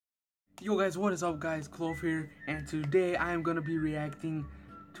Yo guys, what is up guys, Clove here, and today I am gonna be reacting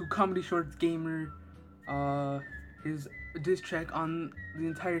to Comedyshortsgamer, his diss track on the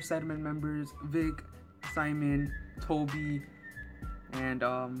entire Sidemen members, Vic, Simon, Toby, and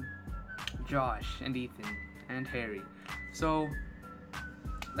Josh, and Ethan, and Harry. So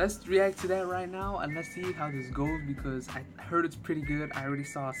let's react to that right now, and let's see how this goes, because I heard it's pretty good. I already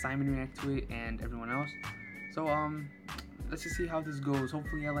saw Simon react to it and everyone else. So let's just see how this goes.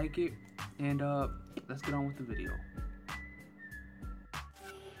 Hopefully I like it, and let's get on with the video.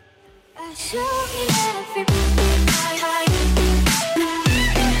 Comedyshortsgamers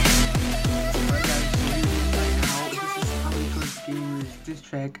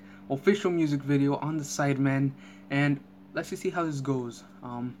Disstrack official music video on the Sidemen, and let's just see how this goes.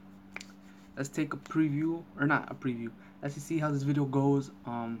 Let's take a preview, or not a preview. Let's just see how this video goes.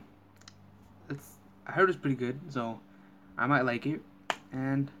 I heard it's pretty good, so I might like it,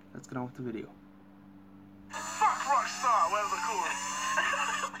 and let's get on with the video. Fuck Rockstar, whatever they call it.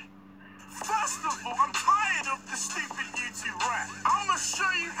 First of all, I'm tired of the stupid YouTube rap. I'ma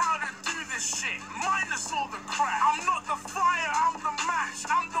show you how to do this shit, minus all the crap. I'm not the fire, I'm the match.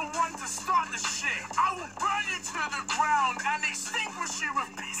 I'm the one to start the shit. I will burn you to the ground and extinguish you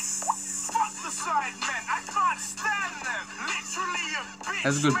with peace. Fuck the Sidemen, I can't stand them. Literally a bitch.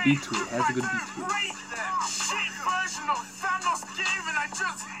 Has a good beat to it. Has a good beat to it. Shit version of Thanos game, and I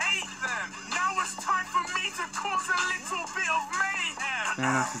just hate them. Now it's time for me to cause a little bit of mayhem.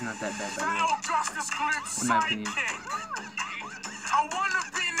 Thanos is not that bad, by the way. Augustus Gloop's In my opinion. sidekick. I wanna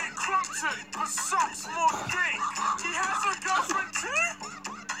be Nick Crumpton, but sucks more dick. He has a girlfriend too?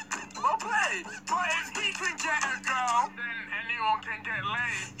 Well played. But if he can get a girl, then anyone can get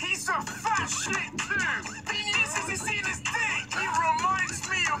laid. He's a fat shit too. Been years since he's seen his dick. He reminds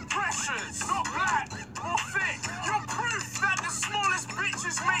me of Precious. Not black or thick. You're proof that the smallest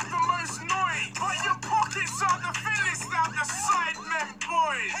bitches make the most noise. But your pockets are the thinnest out the Sidemen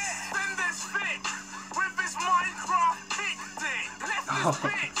boys. Then there's Vic with his Minecraft kick dick. Left his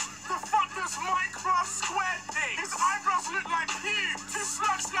bitch. The fuck does Minecraft square dick? His eyebrows look like pubes. Two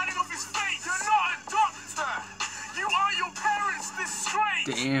slugs sliding off his face. You're not a doctor. You are your parents' disgrace.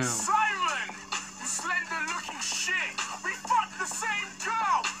 Damn. Simon, you slender looking shit. We fucked the same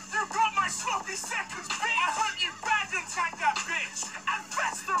girl. You got my sloppy seconds, bitch. I hope you bag and tag that bitch and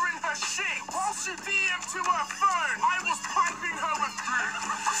fester in her shit. Whilst you DM to her phone, I was piping her with group.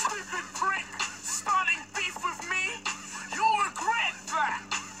 Stupid prick, starting beef with me. You'll regret that.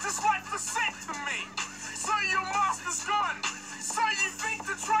 This life was set to me. So your master's gone. So you think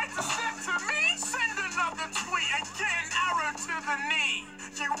to try to step to me? Send another tweet and get an arrow to the knee.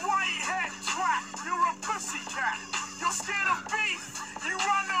 You white-haired twat, you're a pussycat. You're scared of beef. You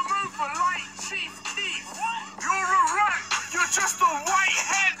run a mover like Chief Keef. You're a runt. You're just a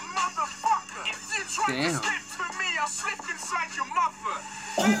white-haired motherfucker. If you try to step to me, I'll slip inside your mother.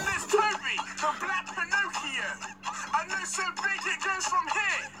 Then there's Toby, the black Pinocchio. I know so big it goes from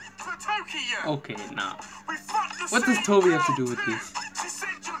here to Tokyo. Okay, nah. What does Toby have to do with this? She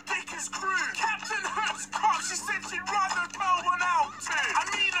said your dick is crude. Captain Hook's cock, she said she'd rather go one out too. I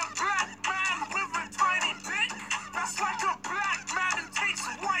mean a black man with a tiny dick. That's like a black man who takes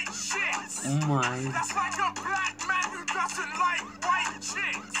white shits. Oh my. That's like a black man who doesn't like white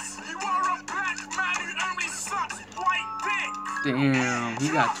chicks. You are a black man who only sucks white dick. Damn,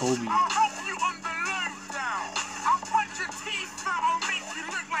 he got Toby. I'll help you on the lowdown. I'll punch your teeth out. I'll make you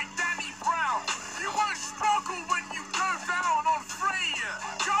look like Danny Brown. You won't struggle when you go down on Freya.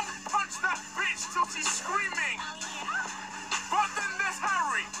 Jump punch that bitch till she's screaming. But then there's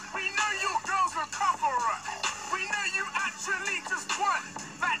Harry. We know your girl's a cover-up. We know you actually just want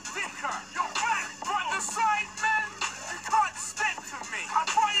that dicker. You're back, but the Sidemen, you can't step to me. I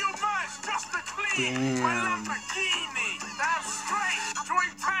buy your merch just to clean my Lamborghini. Damn straight, join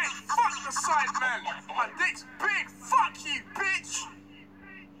tank, fuck the Sidemen. My dick's big, fuck you, bitch.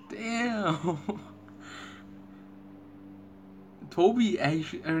 Damn. Toby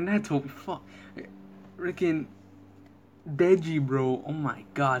actually, or not Toby, fuck. Freaking Deji, bro. Oh my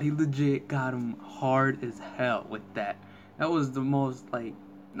god, he legit got him hard as hell with that. That was the most, like,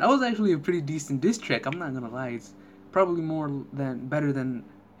 that was actually a pretty decent diss track. I'm not gonna lie. It's probably better than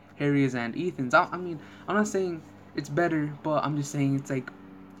Harry's and Ethan's. I mean, I'm not saying it's better, but I'm just saying it's like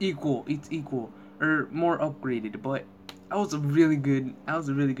equal. It's equal or more upgraded. But that was a really good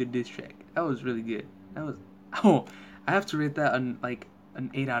diss track. That was really good. That was I have to rate that on like an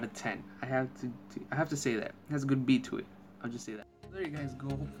 8 out of 10. I have to say that. It has a good beat to it. I'll just say that. There you guys go.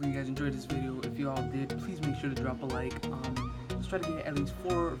 Hopefully you guys enjoyed this video. If you all did, please make sure to drop a like. Let's try to get at least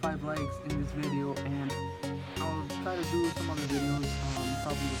 4 or 5 likes in this video, and I'll try to do some other videos,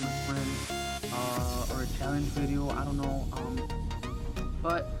 probably with my friends. challenge video. I don't know.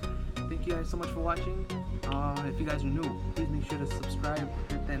 But thank you guys so much for watching. If you guys are new, please make sure to subscribe,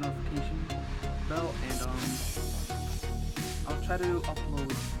 hit that notification bell, and I'll try to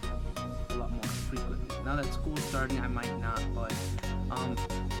upload a lot more frequently. Now that school's starting, I might not, but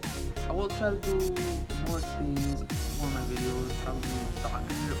I will try to do more things for my videos, probably soccer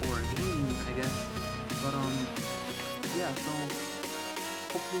or gaming, I guess. But yeah, so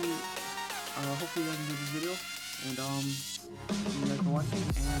hopefully you guys enjoyed this video, and thank you guys for watching,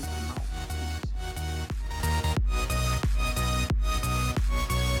 and I'm out.